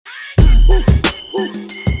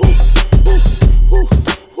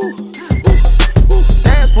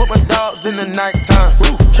the nighttime.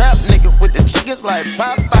 Trap nigga with the chickens like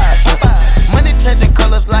Popeye. Money changing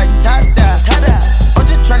colors like tie-dye. I'm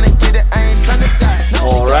just trying to get it, I ain't trying to die.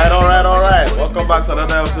 Alright. Welcome back to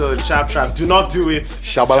another episode of Chap Trap. Do not do it.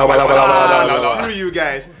 Screw you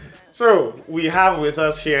guys. So, we have with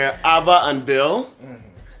us here Abba and Bill.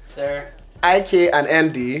 Sir. IK and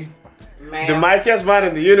Andy. Ma'am. The mightiest man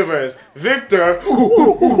in the universe, Victor.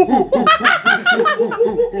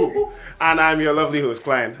 And I'm your lovely host,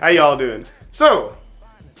 Klein. How y'all doing? So,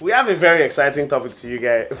 we have a very exciting topic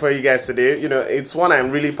for you guys today. You know, it's one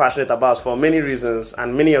I'm really passionate about for many reasons,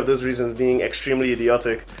 and many of those reasons being extremely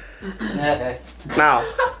idiotic. Now,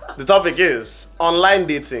 the topic is online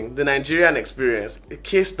dating, the Nigerian experience, a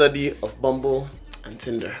case study of Bumble and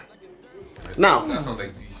Tinder. Now, that sounds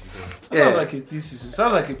like thesis. Sounds like a thesis.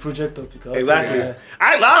 Sounds like a project topic. Exactly. Yeah.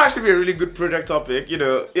 That would actually be a really good project topic. You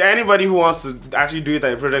know, anybody who wants to actually do it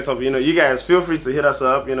as a project topic, you know, you guys feel free to hit us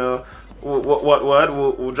up. You know,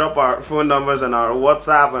 we'll drop our phone numbers and our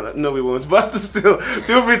WhatsApp, and no, we won't. But still,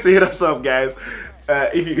 feel free to hit us up, guys.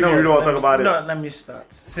 If you really want to talk about it. No, let me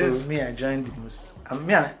start. Since me, I joined the most.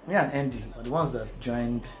 Me and Andy are the ones that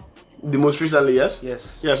joined. The most recently, yes?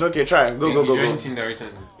 Yes. Yes, okay, try. Go. Joined Tinder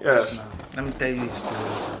recently. Yes. Now, let me tell you a story.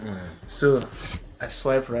 So, I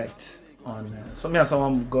swipe right on. So me and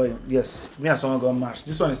someone got matched.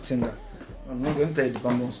 This one is Tinder. I'm not going to tell you the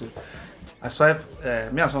Bumble. So, I swipe.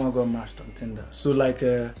 Me and someone got matched on Tinder. So I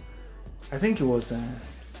think it was.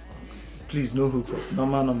 Please no hookup,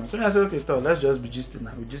 normal. So I said, okay, let's just be gisted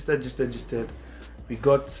now. We gisted. We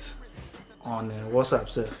got on WhatsApp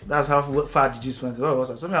self. That's how far the gist went. Oh,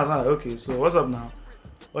 WhatsApp. So I was like, okay, so what's up now?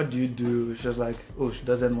 What do you do? She was like, oh, she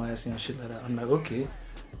does NYSC and shit like that. I'm like, okay,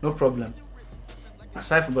 no problem.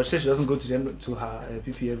 Aside from, but she doesn't go to her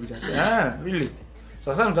PP every day. I said, really? So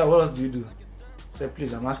aside from that, what else do you do? She said,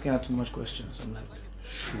 please, I'm asking her too much questions. I'm like,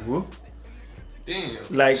 sure. Damn.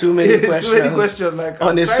 Like Too many questions. Like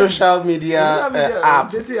on a social media app.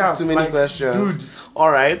 Dating app. Too many like, questions. Dude,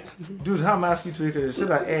 Alright. how am I asking you to say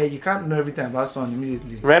that? You can't know everything about someone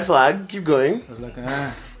immediately. Red flag, keep going. I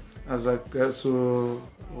was like, so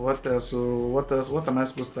what else? What am I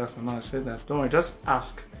supposed to ask? And I said that, don't worry, just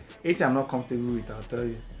ask. Anything I'm not comfortable with, I'll tell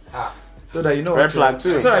you. So that you know. Red flag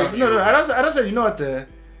too. No, I just said, you know what? I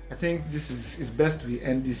think this is best we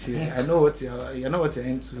end this here. I know what you're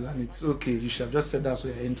into, and it's okay. You should have just said that's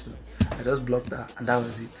what you're into. I just blocked that, and that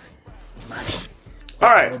was it. Man, All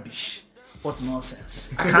right. Rubbish. What's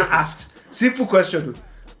nonsense? I can't ask simple question,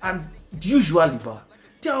 and usually, but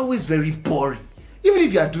they're always very boring. Even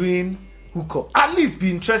if you are doing hookup, at least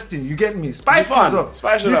be interesting. You get me? Spice Be fun. things up.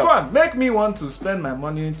 Spice it be up. fun. Make me want to spend my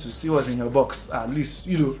money to see what's in your box. At least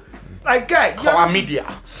Like guy, media.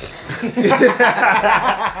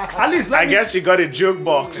 at least I guess you got a joke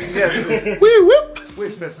box. yes. Whip.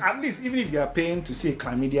 Wait first. At least even if you are paying to see a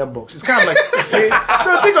chlamydia box, it's kind of like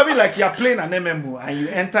think of it like you are playing an MMO and you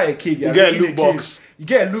enter a cave. You get a loot box. You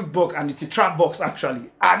get a loot box and it's a trap box actually.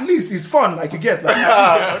 At least it's fun. Like you get like it's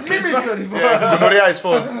part of the fun. Gonorrhea is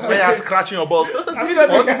fun. When you are scratching your balls. I mean that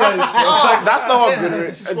makes sense. That's not what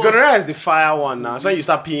gonorrhea is. The fire one now. So when you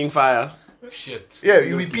start peeing fire. Shit. Yeah,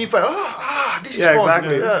 you be peeing fire. This is Yeah, fun.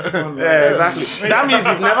 exactly. Yeah, exactly. That means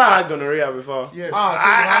you've never had gonorrhea before. Yes.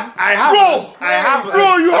 I have.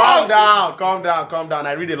 Bro, you calm down.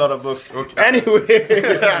 I read a lot of books. Okay. Anyways,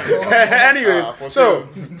 so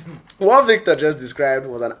what Victor just described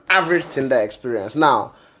was an average Tinder experience.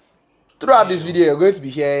 Now, throughout this video, you're going to be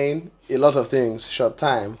hearing a lot of things: short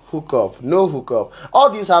time, hookup, no hookup. All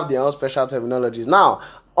these have their own special terminologies. Now,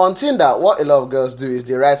 on Tinder, what a lot of girls do is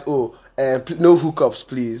they write, no hookups,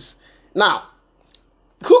 please. Now,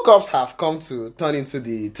 hookups have come to turn into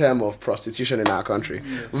the term of prostitution in our country.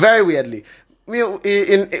 Yes. Very weirdly. Where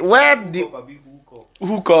the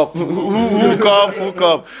hookup.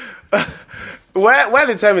 Where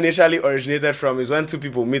the term initially originated from is when two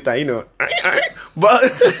people meet and but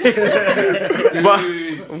That's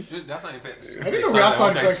not effects. I think we have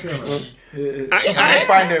sound effects. People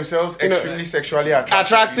find themselves extremely sexually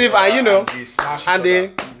attractive and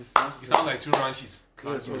they You sound like two ranches.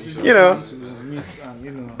 That's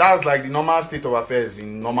like the normal state of affairs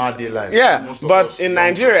in normal day life. Yeah, but in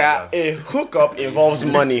Nigeria, a hookup involves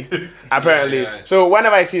money, apparently. Yeah. So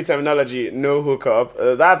whenever I see terminology, no hookup,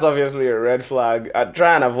 that's obviously a red flag. I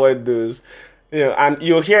try and avoid those. And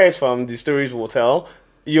you'll hear it from the stories we'll tell.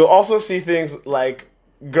 You'll also see things like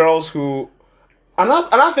girls who...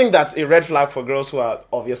 Another thing that's a red flag for girls who are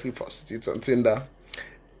obviously prostitutes on Tinder.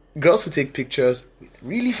 Girls who take pictures with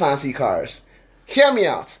really fancy cars. Hear me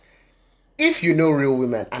out. If you know real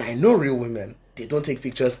women, and I know real women, they don't take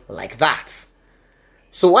pictures like that.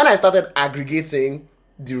 So when I started aggregating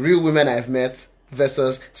the real women I've met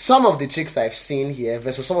versus some of the chicks I've seen here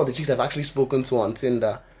versus some of the chicks I've actually spoken to on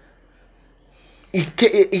Tinder,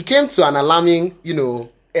 it came to an alarming,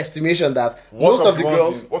 estimation that most of the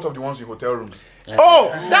girls... What of the ones in hotel rooms? Oh,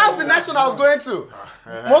 that's the next one I was going to.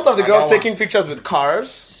 Most of the girls taking pictures with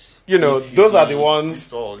cars, those are the ones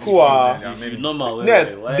who are...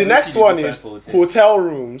 Yes, the next one is hotel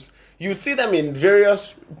rooms. You see them in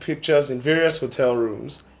various pictures in various hotel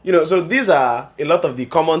rooms. So these are a lot of the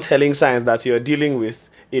common telling signs that you're dealing with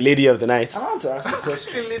a lady of the night. I want to ask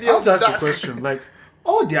a question. Like,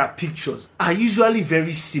 all their pictures are usually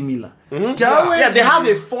very similar. Mm-hmm. They have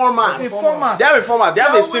a format. They have a format. They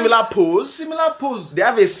have a similar pose. They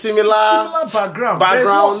have a similar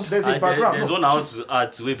background. There's a background. There's one I want to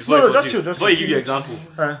add to it before just before you give you an example.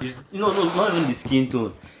 Is not even the skin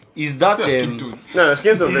tone. Is that skin tone? No,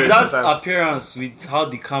 skin tone. Is that appearance with how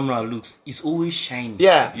the camera looks? It's always shiny.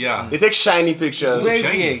 Yeah. They take shiny pictures.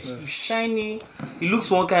 Very shiny. It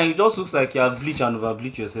looks one kind. It just looks like you have bleach and over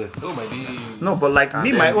bleach yourself. Oh my god. No, but like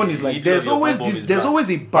me, my own is like there's always this. There's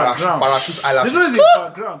always a background. There's always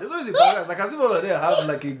a background. Like as if all of them have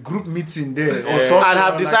like a group meeting there or something, and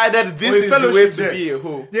have decided this is the way to be a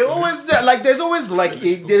hoe. They always like there's always like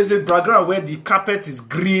there's a background where the carpet is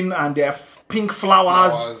green and there are pink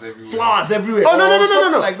flowers everywhere. Oh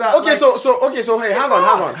no. Like that. Okay, so hey,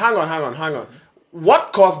 hang on.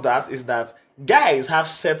 What caused that is that guys have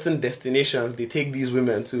certain destinations they take these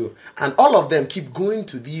women to, and all of them keep going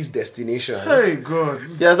to these destinations. Hey God.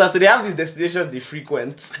 Yes, so they have these destinations they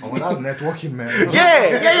frequent. Oh, that's networking, man.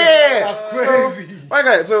 Yeah. That's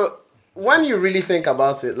crazy. So when you really think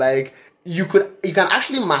about it, like you can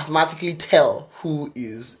actually mathematically tell who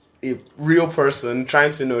is a real person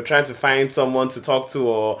trying to find someone to talk to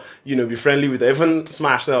or be friendly with, or even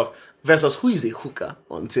smash self, versus who is a hooker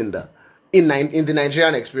on Tinder in the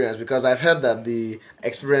Nigerian experience, because I've heard that the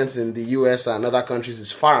experience in the US and other countries is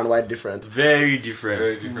far and wide different. Very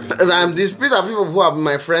different. These are people who are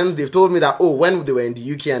my friends. They've told me that when they were in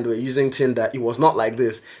the UK and they were using Tinder, it was not like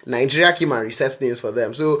this. Nigeria came and reset things for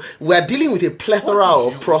them. So we're dealing with a plethora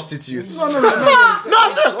of prostitutes. No,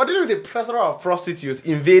 I'm serious. We're dealing with a plethora of prostitutes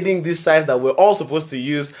invading these sites that we're all supposed to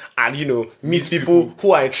use and meet people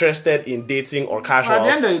who are interested in dating or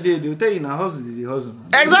casuals. At the end of the day, they'll tell you now hustle.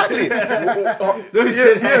 Exactly. Let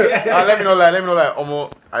me not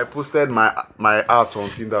lie. I posted my art on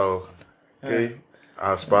Tinder. Okay.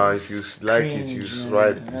 As far if you like it, you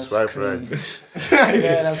swipe right.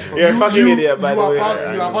 That's funny. You're a fucking idiot, by the way.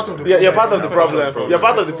 You are part of the problem. You're part of the problem. You're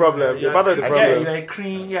part of the problem. You're part of the problem. You're a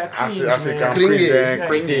cream. I say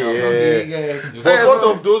Cringy. But one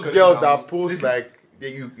of those girls that post like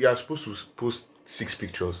you are supposed to post 6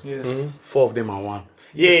 pictures. Yes. Mm-hmm. 4 of them are one.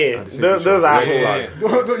 Yeah, those assholes.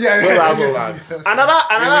 Those assholes.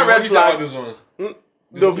 Another red flag. Those ones.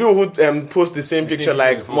 The people who post the same picture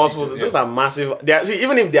like multiple, those are massive.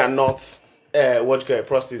 Even if they are not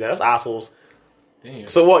prostitutes, they're just assholes. Damn.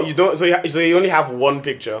 So what you don't? So you only have one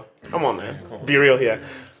picture. Come on, man. Be real here.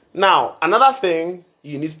 Now, another thing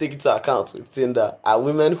you need to take into account with Tinder are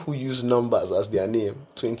women who use numbers as their name.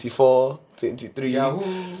 24, 23.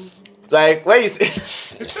 Yahoo. Like when you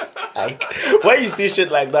see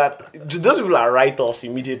shit like that, those people are write-offs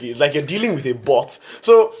immediately. It's like you're dealing with a bot.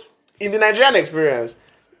 So in the Nigerian experience,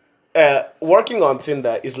 working on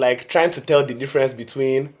Tinder is like trying to tell the difference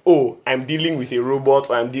between I'm dealing with a robot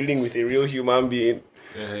or I'm dealing with a real human being.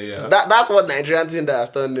 Yeah. That's what Nigerian Tinder has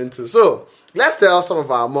turned into. So let's tell some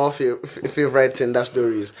of our more favorite Tinder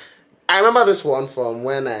stories. I remember this one from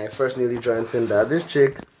when I first newly joined Tinder. This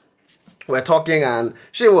chick, we're talking and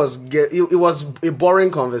it was a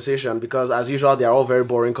boring conversation because as usual they are all very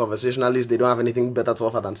boring conversationalists. They don't have anything better to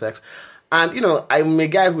offer than sex. And I'm a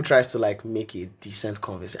guy who tries to like make a decent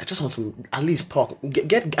conversation. I just want to at least talk. I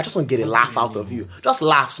just want to get a laugh out of you. Just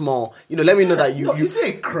laugh small. Let me know that you. Is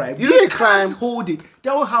it a crime? Is it a crime? Hold it.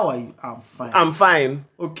 Tell how are you? I'm fine. I'm fine.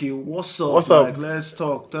 Okay, what's up? What's up? Like, let's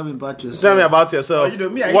talk. Tell me about yourself. Tell me about yourself.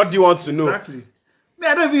 What do you want to know? Exactly. Me,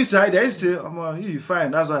 I don't even used to hide. I used to say, you fine.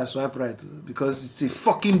 That's why I swipe right. Because it's a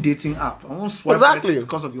fucking dating app. I won't swipe right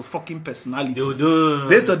because of your fucking personality. It's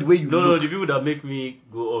based on the way you look. No, the people that make me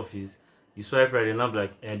go off is you swipe right and I'm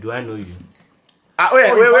like, do I know you?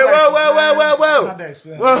 Wait.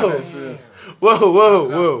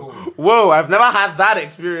 Whoa. I've never had that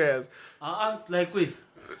experience. Like, wait.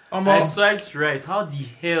 I swiped right. How the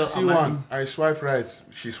hell am I swipe right.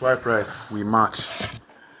 She swiped right. We match.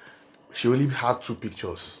 She only had 2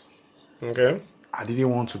 pictures. Okay. I didn't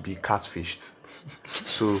want to be catfished.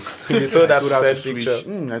 So you told her to send picture.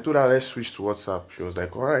 I told her let's switch to WhatsApp. She was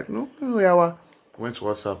like, alright, no, yeah. Went to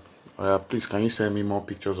WhatsApp. Please, can you send me more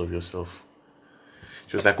pictures of yourself?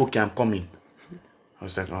 She was like, okay, I'm coming. I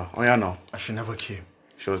was like, oh yeah, no. And she never came.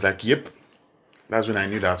 She was like, yep. That's when I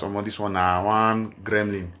knew that this one one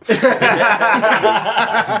gremlin.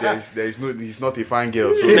 He's not a fine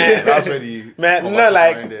girl. So that's when he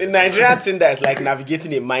in Nigerian Tinder is like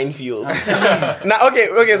navigating a minefield. Now,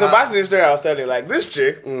 okay, so back to the story I was telling. Like this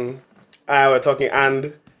chick, I were talking,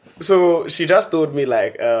 and so she just told me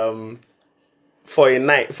like, for a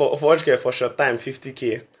night, for short time,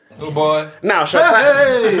 50K. Oh boy. Now short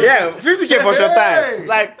time, 50K for short time.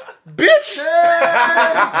 Like, bitch,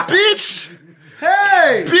 bitch,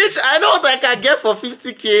 I know what I can get for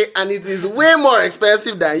 50K, and it is way more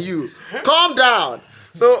expensive than you. Calm down.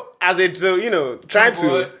 So trying to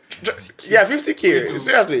 50K,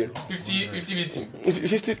 seriously,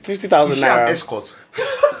 50,000 naira. Escort.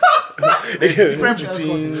 There's a difference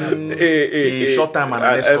between a short time and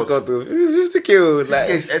an escort. 50K, like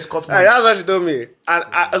escort. That's what she told me.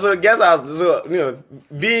 And so guess I was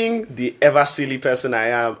being the ever silly person I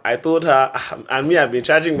am, I told her, and me, I've been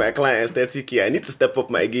charging my clients 30K. I need to step up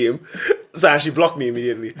my game. So she blocked me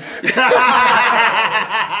immediately.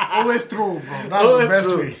 Always true, bro. That's the best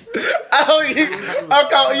way.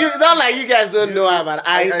 You not like you guys don't know her, man.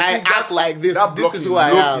 I act like this. This is who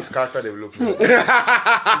I am. His character development. She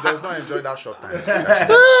does not enjoy that short time.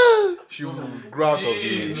 She will grow out of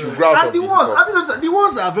the. She will grow out of the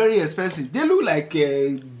ones are very expensive. They look like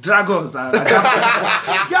dragons. And they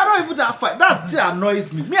are not even that fine. That still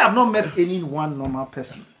annoys me. I've not met one normal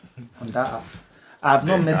person on that app. I've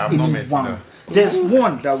not met anyone. There's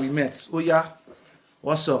one that we met. Oh yeah,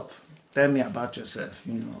 what's up? Tell me about yourself.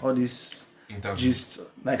 All this just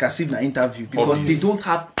like as if an interview, because they don't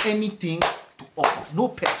have anything to offer. No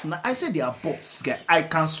personal. I said they are bots, guy. I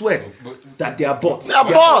can swear that they are bots. They are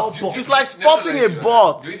bots. It's like spotting a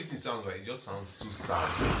bot. The way this sounds, right? It just sounds so sad.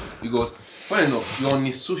 Because, funny enough, you're on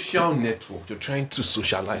a social network. You're trying to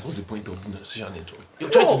socialize. What's the point of being on a social network? You're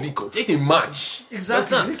trying to link up. Take a match.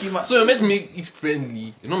 Exactly. So you're meant to make it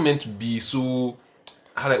friendly. You're not meant to be so.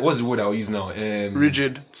 What's the word I'll use now?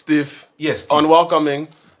 Rigid, stiff, yes, unwelcoming.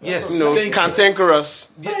 Yes,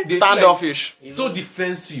 cantankerous, standoffish, so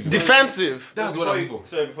defensive. That's what I'm for.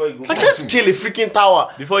 Sorry, before you go. Like just kill a freaking tower.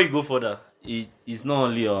 Before you go further, it's not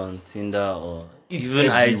only on Tinder or even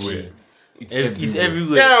everywhere. IG. It's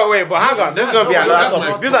everywhere. Yeah, wait, but hang on. This is gonna be another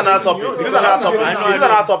topic. This is another topic.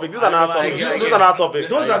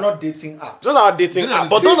 Those are not dating apps. Those are dating apps,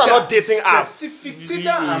 but those are not dating apps. Specific Tinder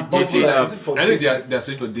and dating Bumble. apps. I know they're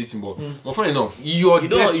specific for dating, but funny enough, you're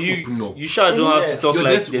there to open up. You sure don't have to talk You're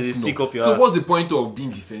like there to there's a open stick up. up your So ass. what's the point of being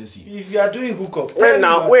defensive? If you are doing hookup, Wait.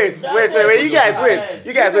 You guys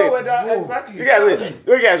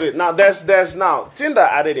wait. Now there's now Tinder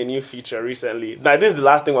added a new feature recently. Now this is the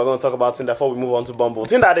last thing we're going to talk about Tinder before we move on to Bumble.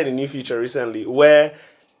 Tinder added a new feature recently where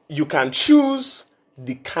you can choose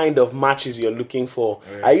the kind of matches you're looking for.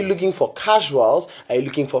 Right. Are you looking for casuals? Are you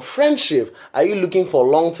looking for friendship? Are you looking for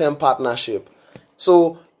long-term partnership?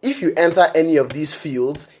 So if you enter any of these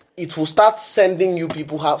fields, it will start sending you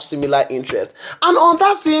people who have similar interests. And on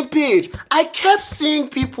that same page, I kept seeing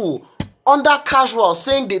people under casual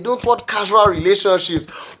saying they don't want casual relationships.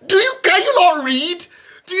 Can you not read?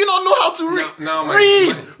 Do you not know how to read?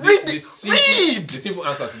 Read. The simple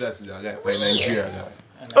answer to that is that we're in Nigeria.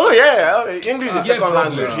 Oh yeah, English is second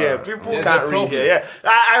language. Yeah, people can't read here. Yeah,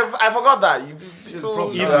 I forgot that.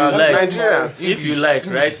 Nigerians. If you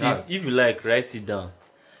like, write it down.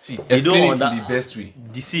 See, explain it in the best way.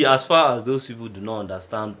 See, as far as those people do not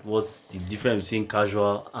understand what's the difference between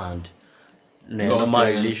casual and normal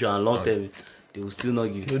relation and long term, they will still not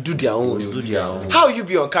give. They'll do their own. How you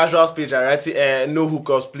be on casual page and writing no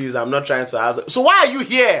hookups, please? I'm not trying to ask. So why are you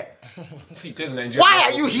here? See, tell Nigerians. Why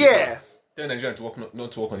are you here? Tell Nigerians to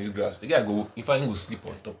not to walk on this grass. The guy go. If I can go sleep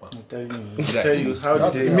on top. I'm telling you. How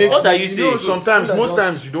did they? What are you saying? Most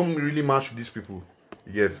times you don't really match with these people.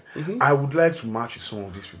 Yes, I would like to match with some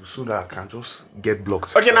of these people so that I can just get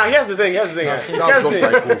blocked. Okay, now here's the thing. Here's the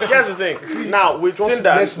thing. Now with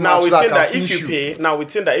Tinder,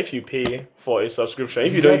 if you pay for a subscription,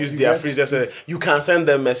 if you don't use their free, you can send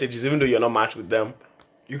them messages even though you're not matched with them.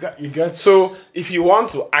 You get. So if you want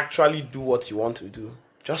to actually do what you want to do,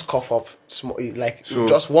 just cough up small,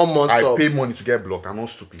 just 1 month. I pay money to get blocked. I'm not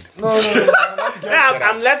stupid. No. Not to get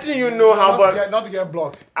I'm letting you know how much. Not to get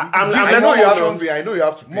blocked. I know you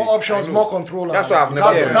have to pay. More options, more control. That's why I've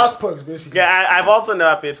never. That's perks, basically. Yeah, I've also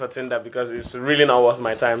never paid for Tinder because it's really not worth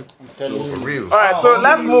my time. So for real. All right, so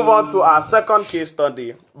let's move on to our second case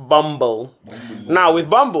study, Bumble. Now with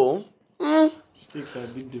Bumble, stakes are a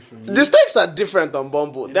bit different. The stakes are different on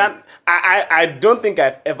Bumble. Then I don't think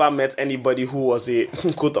I've ever met anybody who was a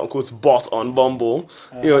quote unquote bot on Bumble.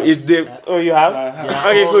 Is the you have?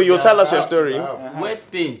 Okay, cool. You'll tell us your story. Wet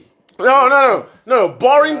paint. No.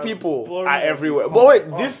 Boring people boring are as everywhere. you But wait,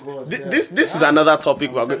 come. this Oh, God, this is another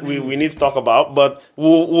topic we need to talk about. But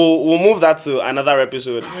we'll move that to another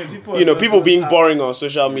episode. People being boring on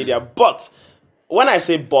social media. But when I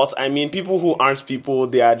say bots, I mean people who aren't people.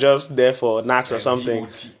 They are just there for knacks or something.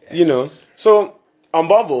 BOTS. So on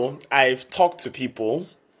Bumble, I've talked to people.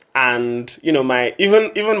 And my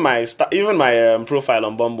profile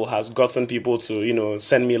on Bumble has gotten people to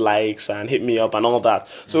send me likes and hit me up and all that.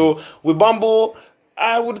 So with Bumble,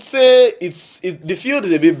 I would say the field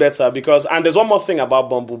is a bit better and there's one more thing about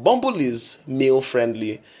Bumble. Bumble is male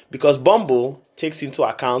friendly because Bumble takes into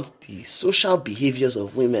account the social behaviors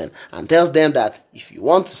of women and tells them that if you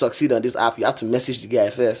want to succeed on this app, you have to message the guy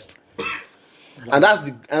first. And that's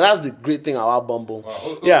the great thing about Bumble.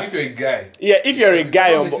 Wow. Yeah. If you're a guy. Yeah, if you're a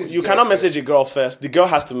guy on message you the cannot girl message a girl first. The girl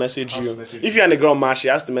has to message you. If you're in a girl match, she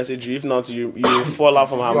has to message you. If not, you fall out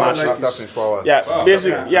from her match. After 24 hours. Yeah, Wow.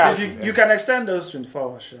 basically, yeah. You can extend those 24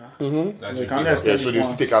 hours, sure. That's You can ridiculous. extend So it you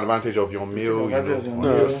once. take advantage of your meal, advantage of your your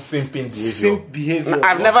meal. simping behavior. Simp behavior.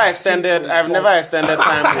 I've never extended time with I've never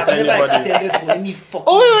anybody. extended for any fucking.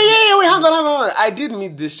 Oh wait, hang on. I did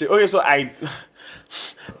meet this chick. Okay, so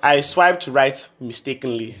I swiped right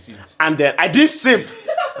mistakenly, and then I did simp.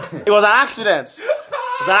 It was an accident.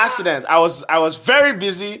 I was very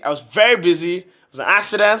busy. It was an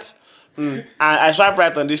accident. And I swiped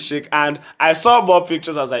right on this chick, and I saw more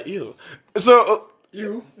pictures. I was like, ew. So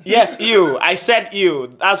You? yes, ew. I said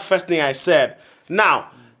ew. That's the first thing I said. Now,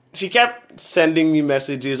 she kept sending me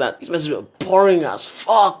messages, and these messages were boring as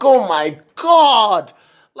fuck. Oh my god!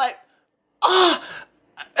 Like,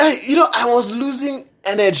 I was losing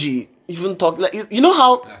energy. Even talk like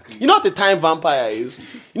what the time vampire is.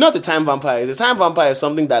 The time vampire is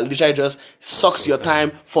something that literally just sucks your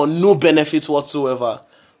time for no benefits whatsoever.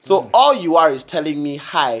 So all you are is telling me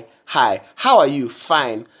hi, how are you?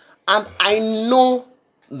 Fine. And I know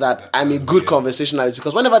that I'm a good conversationalist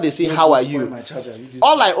because whenever they say how are you, My charger.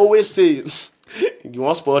 all I always say is, you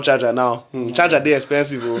want spoil charger now? Charger they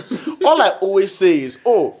expensive. All I always say is,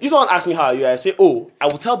 if someone asks me how are you, I say, I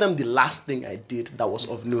will tell them the last thing I did that was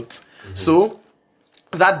of note. So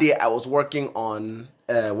that day I was working on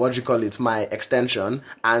my extension,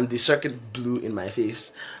 and the circuit blew in my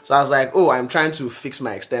face. So I was like, I'm trying to fix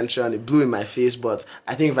my extension. It blew in my face, but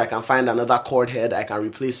I think if I can find another cord head, I can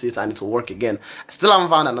replace it and it will work again. I still haven't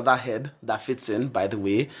found another head that fits in, by the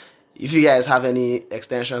way. If you guys have any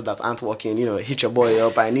extensions that aren't working, hit your boy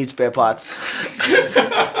up. I need spare parts.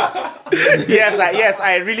 Yes,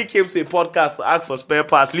 I really came to a podcast to ask for spare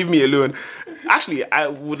parts. Leave me alone. Actually, I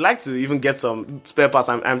would like to even get some spare parts.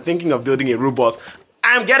 I'm thinking of building a robot.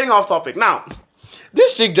 I'm getting off topic. Now,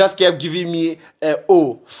 this chick just kept giving me,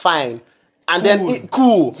 fine. And then,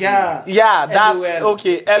 cool. Yeah. Yeah, that's LOL.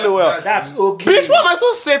 okay. LOL. That's okay. Bitch, what am I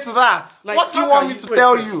supposed to say to that? Like, What do you how want can me to wait,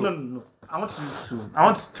 tell wait, you? No. I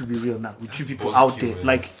want to be real now with you people out there,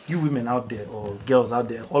 like you women out there or girls out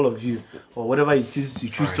there, all of you or whatever it is you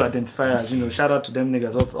choose to identify as. Shout out to them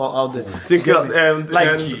niggas all out there. Tinkle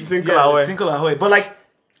away. Tinkle away. But like,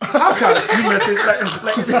 how can you message?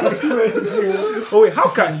 How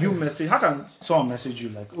can you message? How can someone message you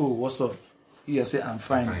like, what's up? You say I'm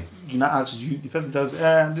fine. You not ask you. The person tells,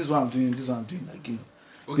 this is what I'm doing. Like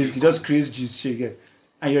basically just creates gist shit again.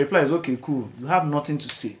 And your reply is, okay, cool. You have nothing to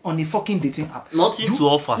say on a fucking dating app. Nothing to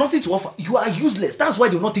offer. You are useless. That's why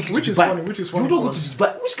they will not take you to Dubai. Which is funny. You don't go to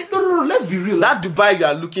Dubai. No. Let's be real. That Dubai you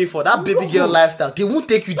are looking for, that baby girl lifestyle, they won't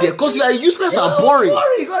take you there because you are useless and boring.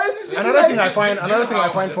 Another thing I find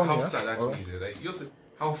funny. How Yeah? sad that is, like you say,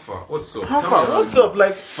 how far? What's up? What's up?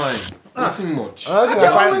 Like, Fine. Nothing much. Another thing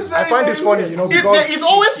I find this funny, because It's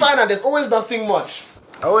always fine and there's always nothing much.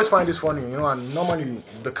 I always find this funny, and normally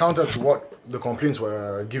the counter to what the complaints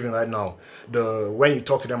were giving right now, when you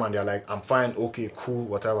talk to them and they're like, I'm fine, okay, cool,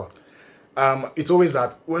 whatever. It's always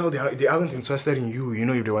that, they aren't interested in you.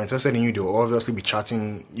 If they were interested in you, they'll obviously be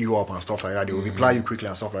chatting you up and stuff like that. They will reply you quickly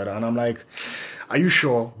and stuff like that. And I'm like, are you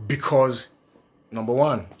sure? Because number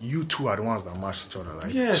one, you two are the ones that match each other,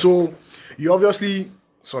 right? Yes. So you obviously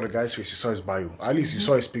saw the guy's face, you saw his bio, at least you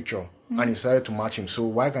saw his picture. And you decided to match him. So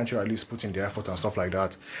why can't you at least put in the effort and stuff like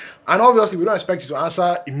that? And obviously, we don't expect you to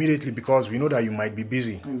answer immediately because we know that you might be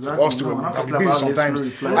busy. Exactly. Us too, No, we I'm can be not busy talking about sometimes.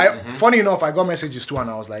 this replies. Funny enough, I got messages too, and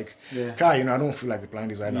I was like, Yeah. Kai, I don't feel like replying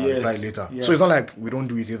this right now. I'll Yes. reply later. Yeah. So it's not like we don't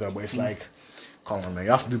do it either, but it's like Come on, man.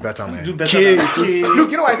 You have to do better, man. Do better. than-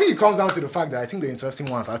 Look, I think it comes down to the fact that I think the interesting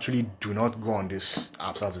ones actually do not go on this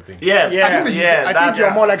apps as a thing. Yeah, I think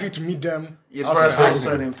you're more likely to meet them in outside the house.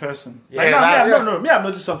 person in person. Yeah, Like, that's- I've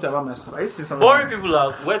noticed something about myself. I used to see something. Boring people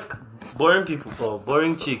are wet. Boring people for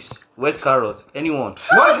boring chicks. Wet carrots. Anyone.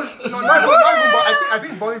 Not even, but I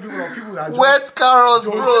think boring people are people that just Wet carrots,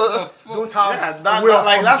 bro. don't have that- a way of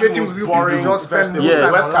like, that's the communicating most with you boring people. Just spend the most Yeah,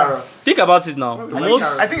 time West online. carrots. Think about it now.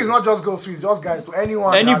 I think it's not just girls, it's just guys. So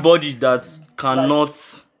anyone Anybody that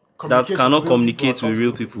cannot communicate communicate with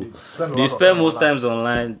real people, spend a they lot of spend time most online. times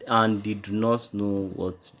online and they do not know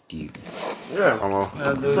what to do.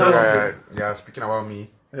 Yeah, speaking about me.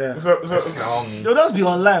 Yeah. About me. They'll just be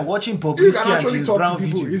online watching You Bobrisky can and actually James talk Brown to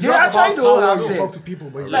people. videos. It's They not actually about know how how you to talk to people,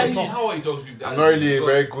 but Like, how you talk to people. I'm not really a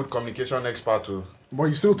very good communication expert too. But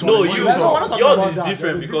you still talk. No, But you. we're not talking Yours about is that. different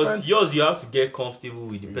There's a because difference. yours you have to get comfortable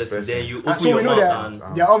with the person. Then you And open so your we know mouth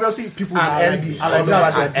that there are obviously people that And are envy.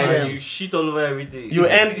 like that. and you shit all over everything. You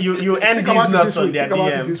end you end Think these about it nuts this way. on their Think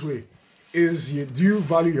about it DM. this way. Do you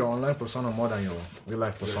value your online persona more than your real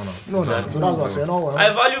life persona? No. So that's what I say. No,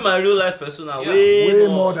 I value my real life persona Yeah. Way way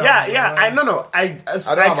more. more than Yeah. I no. I don't have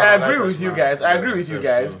an agree online with you personality. guys. I agree with you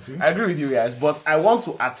Yeah, guys. see? I agree with you guys. But I want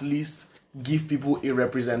to at least give people a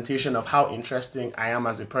representation of how interesting I am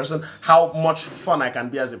as a person, how much fun I can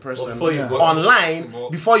be as a person before you go- online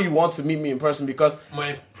But- before you want to meet me in person. Because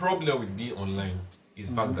My problem with being online is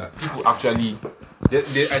the fact that people actually, I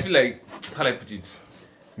feel like, how do I put it?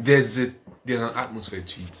 There's an atmosphere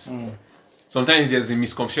to it. Sometimes there's a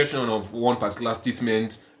misconception of one particular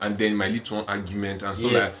statement, and then might lead to one argument and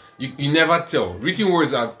stuff Yeah. like that. You never tell. Written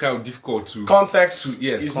words are kind of difficult to. context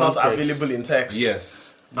Yes. is not Context. available in text.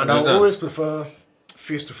 Yes. And I Understand? always prefer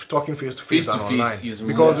talking face to face than Face-to-face online. is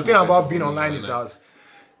Because the more thing about effective being than online is online. that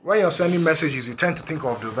when you're sending messages, you tend to think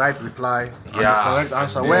of the right reply and the Yeah, correct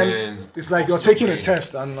answer. and When then- it's like you're taking a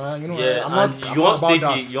test, and Yeah, I'm and not you want to about take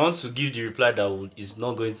that. it, you want to give the reply that is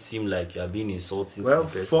not going to seem like you are being insulting. Well, to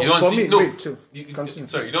the person. for You don't see me, no. wait, too.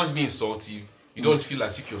 Sorry, you don't want to be insulting. You don't feel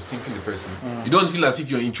as if you're sinking the person. You don't feel as if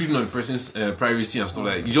you're intruding on the person's privacy and stuff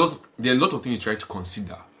like that. There are a lot of things you try to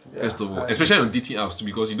consider. First of all, especially on dating apps too,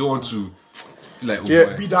 because you don't want to feel like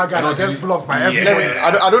Be that guy that gets blocked by everybody.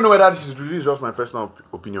 I don't know whether this is just my personal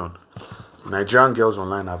opinion. Nigerian girls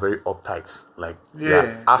online are very uptight. Like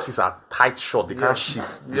their asses are tight shut. They can't shit.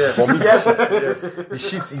 Vomit. The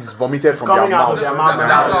shit is vomited from their Coming out mouth. of their mouth.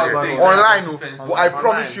 That's what I was saying. Online, I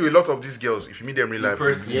promise you, a lot of these girls, if you meet them in real life,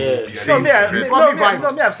 person. you'll Yeah. be No, saying,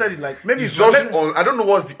 I've said it like maybe it's it's just maybe, on. I don't know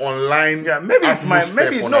what's the online. yeah, maybe it's my atmosphere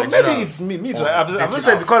maybe for no maybe Nigeria. it's me too. on I've dating just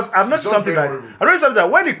said apps. because I've noticed It's something just that very I noticed something that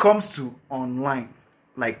when it comes to online,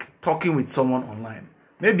 like talking with someone online,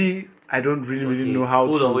 maybe I don't really know how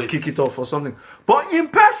Hold to on, wait. kick it off or something. But in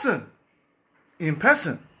person,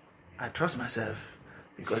 I trust myself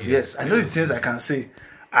because yes, I know the things I can say,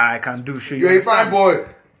 I can do. Show you. You're a fine boy.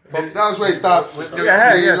 That's where it starts.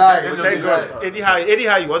 Yeah. Lie. Thank God.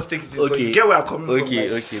 Anyhow, you want to take it. But you get where I'm coming from. Okay,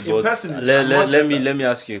 like, okay, in but person is let much me better. let me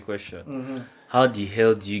ask you a question. How the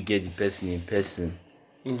hell do you get the person in person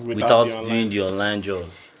Without without the online. doing the online job?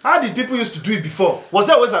 How did people used to do it before? Was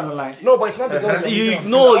there always an online? No, but it's not the girls. You Obviously,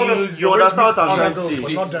 you you're going to understand what meet I'm other trying to girls,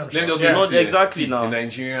 say. but not them. Let me just Yeah. be Not honest exactly here. now. The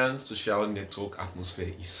Nigerian social network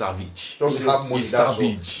atmosphere is savage. Just have money. It's That's all.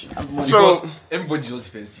 savage. So- Because everybody just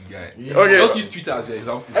defends the guy. Okay. Just use Twitter as your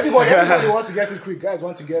example. Everybody wants to get it quick. Guys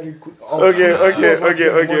want to get it quick.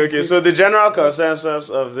 Okay. So the general consensus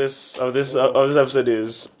of this episode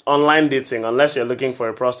is online dating. Unless you're looking for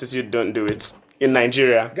a prostitute, don't do it in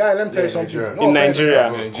Nigeria. Guy, let me tell you something. Nigeria. No In offense, Nigeria.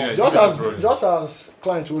 Nigeria, Just Jesus, as bro. just as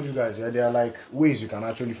client told you guys, there are like ways you can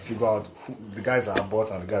actually figure out who the guys that are bots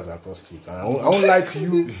and the guys that are prostitutes. And I won't lie to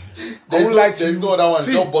you. I won't lie to you. There's no other one.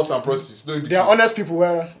 See, Not bots and prostitutes. No in there are between. honest people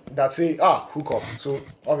that say, hook up. So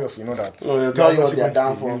obviously you know that. Oh, they'll tell you what obviously they're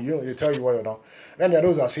going to down be- for. They tell you what you're down. Then there are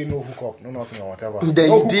those that say no hook up, no nothing or whatever. Then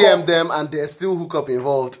No you hook DM up. them and there's still hookup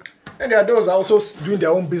involved. And there are those that are also doing their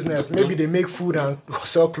own business. Maybe they make food and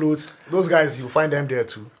sell clothes. Those guys, you'll find them there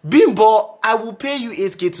too. Bimbo, I will pay you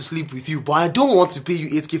 8k to sleep with you, but I don't want to pay you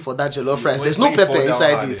 8k for that jollof rice. There's no When you pepper fall down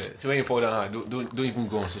inside hard, it. So when you fall down hard, don't even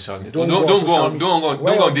go on social media. Don't Don't go go on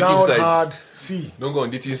When dating you're down sites. hard, see. Don't go on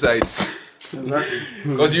dating sites. Exactly.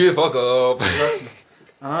 Because you will fuck up.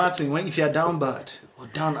 Another thing, when if you're down bad or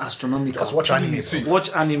down astronomical, Just watch anime. please watch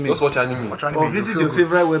anime. Just watch anime. Or visit your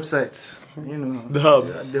favorite websites. You know, The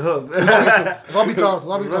hub. the hub. Rub it out.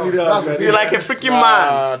 That's the You're thing. like a freaking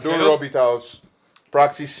man. Don't rub it out.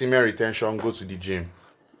 Practice semen retention. Go to the gym.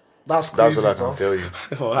 That's That's crazy. all I can bro. tell you.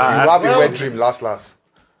 Wow, You that's have a crazy. wet dream. Last.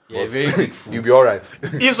 Yeah, But very big fool. You'll be alright.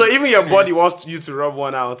 So even your body wants you to rub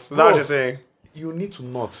one out. Is that what you're saying? you need to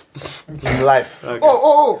not in life. Okay.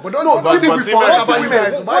 But don't No, but I think but we forget about women. you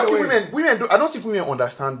guys, by the way. Women do. I don't think women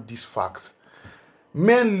understand this fact.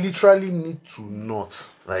 Men literally need to not.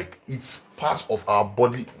 Like, it's part of our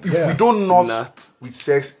body. If we don't not with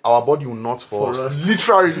sex, our body will not for us.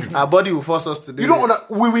 Literally. Our body will force us to do You don't it.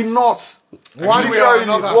 we will not. One way or Literally,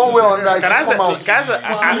 another. one way or another. Can I say,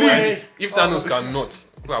 Actually, if Thanos cannot,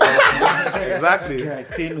 Exactly. Yeah,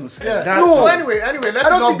 Thanos. Yeah. That's So No. anyway, let I it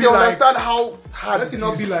don't not think be they like. understand how hard Let it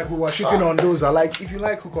not be is. like we were shitting on those that like if you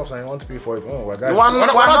like hookups and you want to pay for it. Oh, guys. we're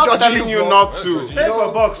not judging telling you bro. not to. Pay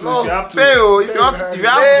for box if you have to. Pay, oh, if you want, if you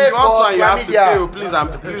have, Pay if you want for to, and you have to chlamydia. pay. Oh,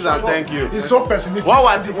 please and thank you. It's so pessimistic.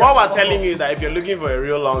 What we're telling you is that if you're looking for a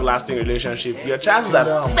real long-lasting relationship, your chances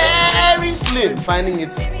are very slim finding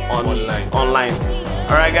it online.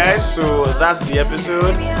 All right, guys. So that's the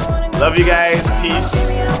episode. Love you guys.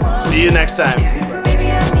 Peace. See you next time.